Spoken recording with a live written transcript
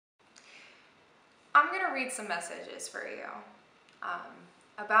I'm gonna read some messages for you.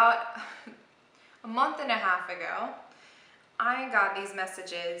 About a month and a half ago, I got these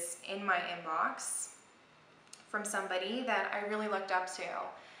messages in my inbox from somebody that I really looked up to.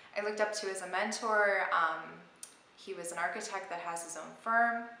 I looked up to as a mentor. He was an architect that has his own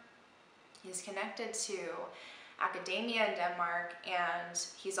firm. He's connected to academia in Denmark, and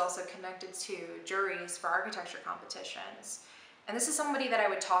he's also connected to juries for architecture competitions. And this is somebody that I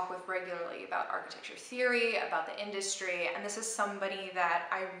would talk with regularly about architecture theory, about the industry, and this is somebody that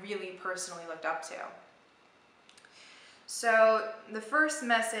I really personally looked up to. So the first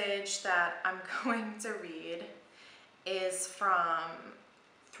message that I'm going to read is from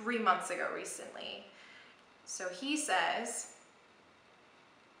 3 months ago recently. So he says,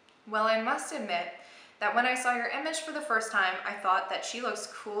 "Well, I must admit that when I saw your image for the first time, I thought that she looks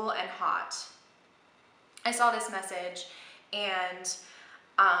cool and hot." I saw this message and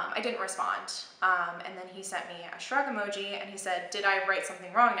I didn't respond. And then he sent me a shrug emoji and he said, "Did I write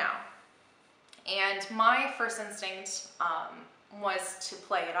something wrong now?" And my first instinct was to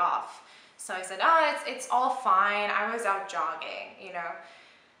play it off. So I said, it's all fine. I was out jogging, you know.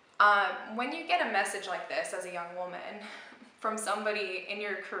 When you get a message like this as a young woman from somebody in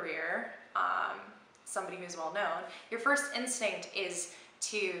your career, somebody who's well known, your first instinct is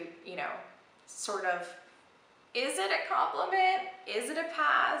to, you know, sort of, is it a compliment? Is it a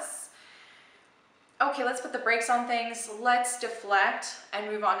pass? Okay, let's put the brakes on things. Let's deflect and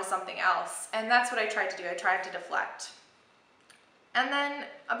move on to something else. And that's what I tried to do. I tried to deflect. And then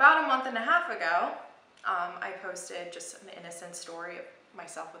about a month and a half ago, I posted just an innocent story of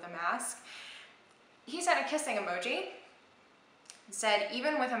myself with a mask. He sent a kissing emoji. Said,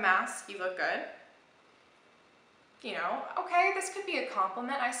 "Even with a mask, you look good." You know, okay, this could be a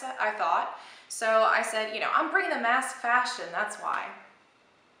compliment, I thought. So I said, you know, "I'm bringing the mask fashion, that's why."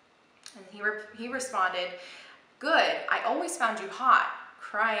 And he responded, "Good, I always found you hot,"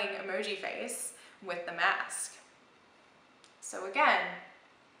 crying emoji face with the mask. So again,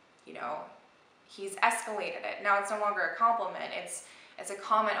 you know, he's escalated it. Now it's no longer a compliment, it's a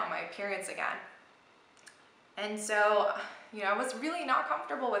comment on my appearance again. And so, you know, I was really not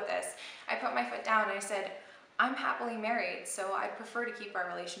comfortable with this. I put my foot down and I said, "I'm happily married, so I'd prefer to keep our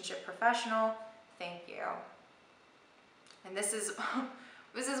relationship professional. Thank you." And this is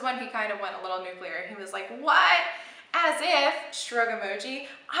when he kind of went a little nuclear. He was like, "What? As if," shrug emoji,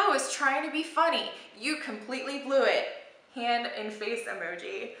 "I was trying to be funny. You completely blew it." Hand and face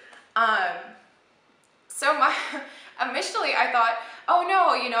emoji. So initially I thought, oh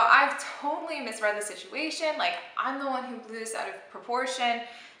no, you know, I've totally misread the situation. Like, I'm the one who blew this out of proportion.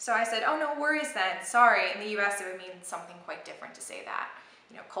 So I said, "Oh, no worries then. Sorry." In the US, it would mean something quite different to say that.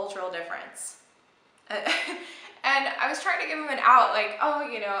 You know, cultural difference. And I was trying to give him an out, like, "Oh,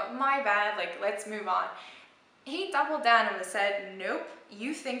 you know, my bad, like, let's move on." He doubled down and said, "Nope,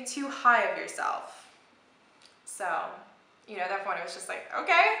 you think too high of yourself." So, you know, at that point I was just like,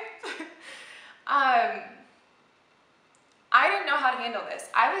 okay. I didn't know how to handle this.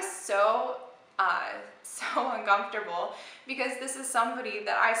 I was so uncomfortable because this is somebody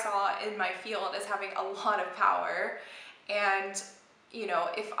that I saw in my field as having a lot of power. And, you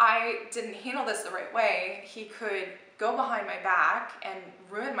know, if I didn't handle this the right way, he could go behind my back and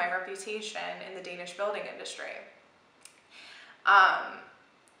ruin my reputation in the Danish building industry.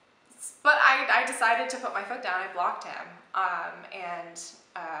 But I decided to put my foot down. I blocked him.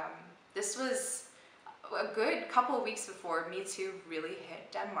 This was a good couple of weeks before Me Too really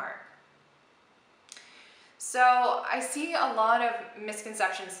hit Denmark. So I see a lot of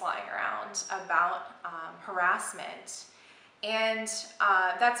misconceptions flying around about harassment. And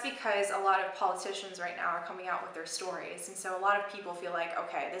that's because a lot of politicians right now are coming out with their stories. And so a lot of people feel like,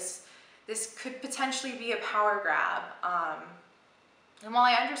 okay, this could potentially be a power grab. And while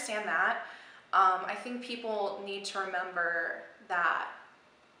I understand that, I think people need to remember that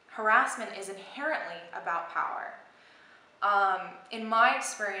harassment is inherently about power. In my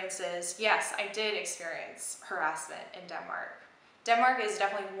experiences, yes, I did experience harassment in Denmark. Denmark is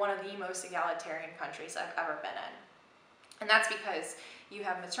definitely one of the most egalitarian countries I've ever been in. And that's because you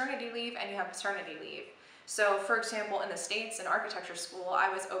have maternity leave and you have paternity leave. So for example, in the States, in architecture school, I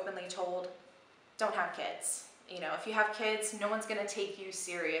was openly told, don't have kids. You know, if you have kids, no one's gonna take you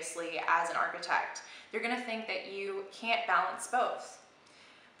seriously as an architect. They're gonna think that you can't balance both.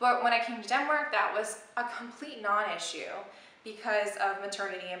 But when I came to Denmark, that was a complete non-issue because of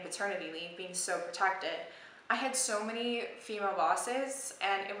maternity and paternity leave being so protected. I had so many female bosses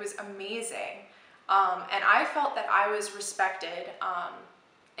and it was amazing. And I felt that I was respected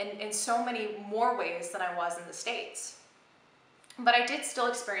in so many more ways than I was in the States. But I did still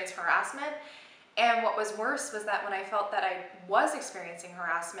experience harassment, And what was worse was that when I felt that I was experiencing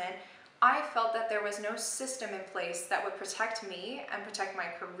harassment, I felt that there was no system in place that would protect me and protect my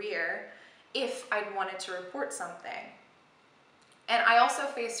career if I'd wanted to report something. And I also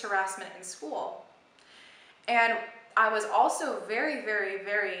faced harassment in school. And I was also very, very,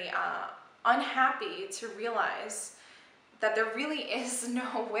 very unhappy to realize that there really is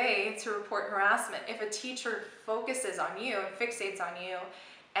no way to report harassment. If a teacher focuses on you and fixates on you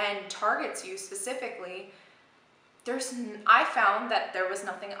and targets you specifically, I found that there was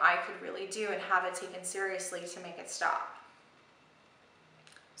nothing I could really do and have it taken seriously to make it stop.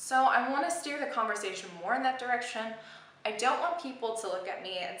 So I want to steer the conversation more in that direction. I don't want people to look at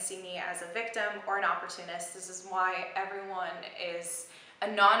me and see me as a victim or an opportunist. This is why everyone is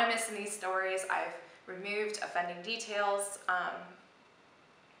anonymous in these stories. I've removed offending details.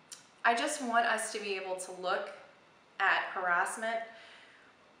 I just want us to be able to look at harassment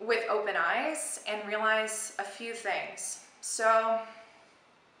with open eyes and realize a few things. So,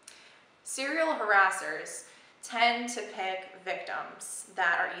 serial harassers tend to pick victims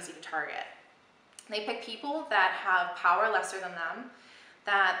that are easy to target. They pick people that have power lesser than them,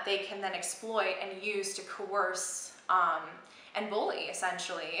 that they can then exploit and use to coerce and bully,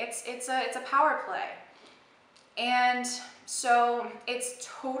 essentially. It's a power play. And so it's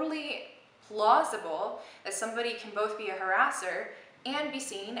totally plausible that somebody can both be a harasser and be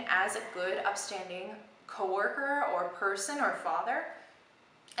seen as a good, upstanding coworker or person or father,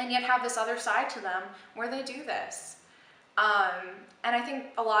 and yet have this other side to them where they do this. And I think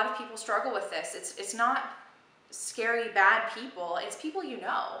a lot of people struggle with this. It's not scary, bad people. It's people you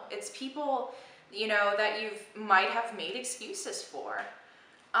know. It's people, you know, that you might have made excuses for.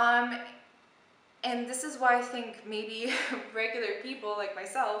 And this is why I think maybe regular people like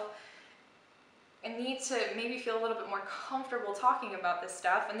myself need to maybe feel a little bit more comfortable talking about this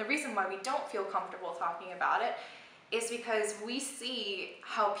stuff. And the reason why we don't feel comfortable talking about it is because we see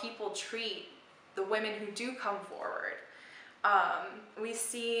how people treat the women who do come forward. We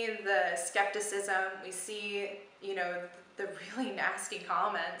see the skepticism, we see, you know, the really nasty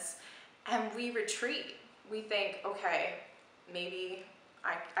comments, and we retreat. We think, okay, maybe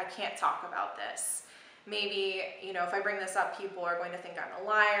I can't talk about this. Maybe, you know, if I bring this up, people are going to think I'm a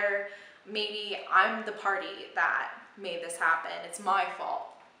liar. Maybe I'm the party that made this happen. It's my fault.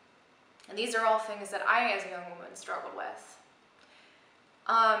 And these are all things that I, as a young woman, struggled with.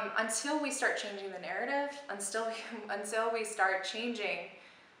 Until we start changing the narrative, until we start changing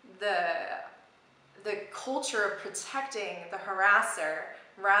the culture of protecting the harasser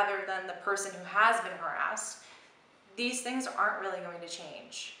rather than the person who has been harassed, these things aren't really going to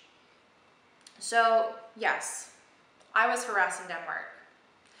change. So yes, I was harassed in Denmark,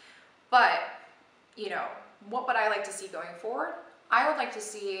 but you know, what would I like to see going forward? I would like to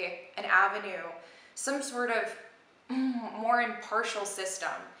see an avenue, some sort of more impartial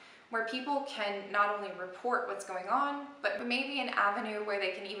system where people can not only report what's going on, but maybe an avenue where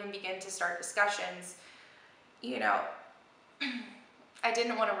they can even begin to start discussions. You know, I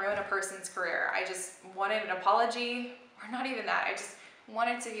didn't want to ruin a person's career. I just wanted an apology, or not even that. I just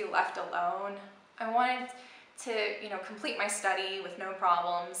wanted to be left alone. I wanted to, you know, complete my study with no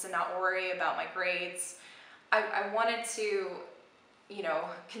problems and not worry about my grades. I wanted to, you know,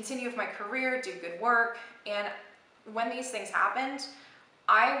 continue with my career, do good work, and when these things happened,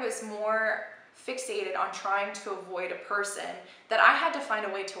 I was more fixated on trying to avoid a person that I had to find a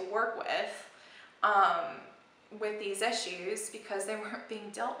way to work with these issues because they weren't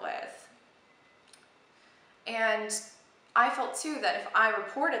being dealt with. And I felt too that if I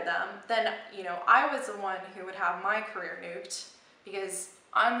reported them, then, you know, I was the one who would have my career nuked because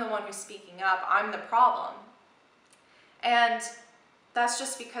I'm the one who's speaking up, I'm the problem. And that's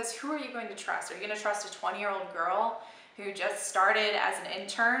just because who are you going to trust? Are you going to trust a 20-year-old girl who just started as an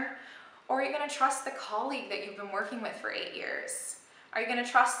intern? Or are you going to trust the colleague that you've been working with for 8 years? Are you going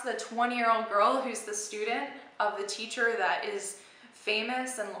to trust the 20-year-old girl who's the student of the teacher that is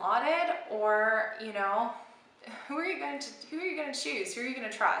famous and lauded? Or, you know, who are you going to choose? Who are you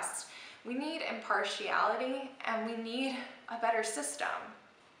going to trust? We need impartiality and we need a better system.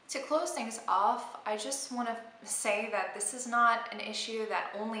 To close things off, I just want to say that this is not an issue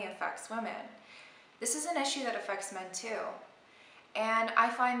that only affects women. This is an issue that affects men too. And I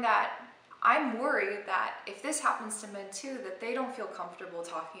find that I'm worried that if this happens to men too, that they don't feel comfortable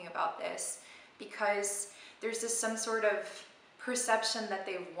talking about this because there's just some sort of perception that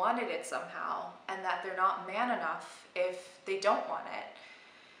they wanted it somehow and that they're not man enough if they don't want it.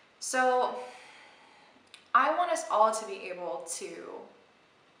 So I want us all to be able to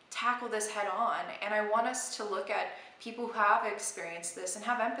tackle this head on, and I want us to look at people who have experienced this and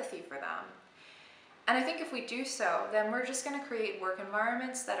have empathy for them. And I think if we do so, then we're just going to create work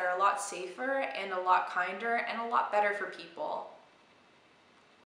environments that are a lot safer and a lot kinder and a lot better for people.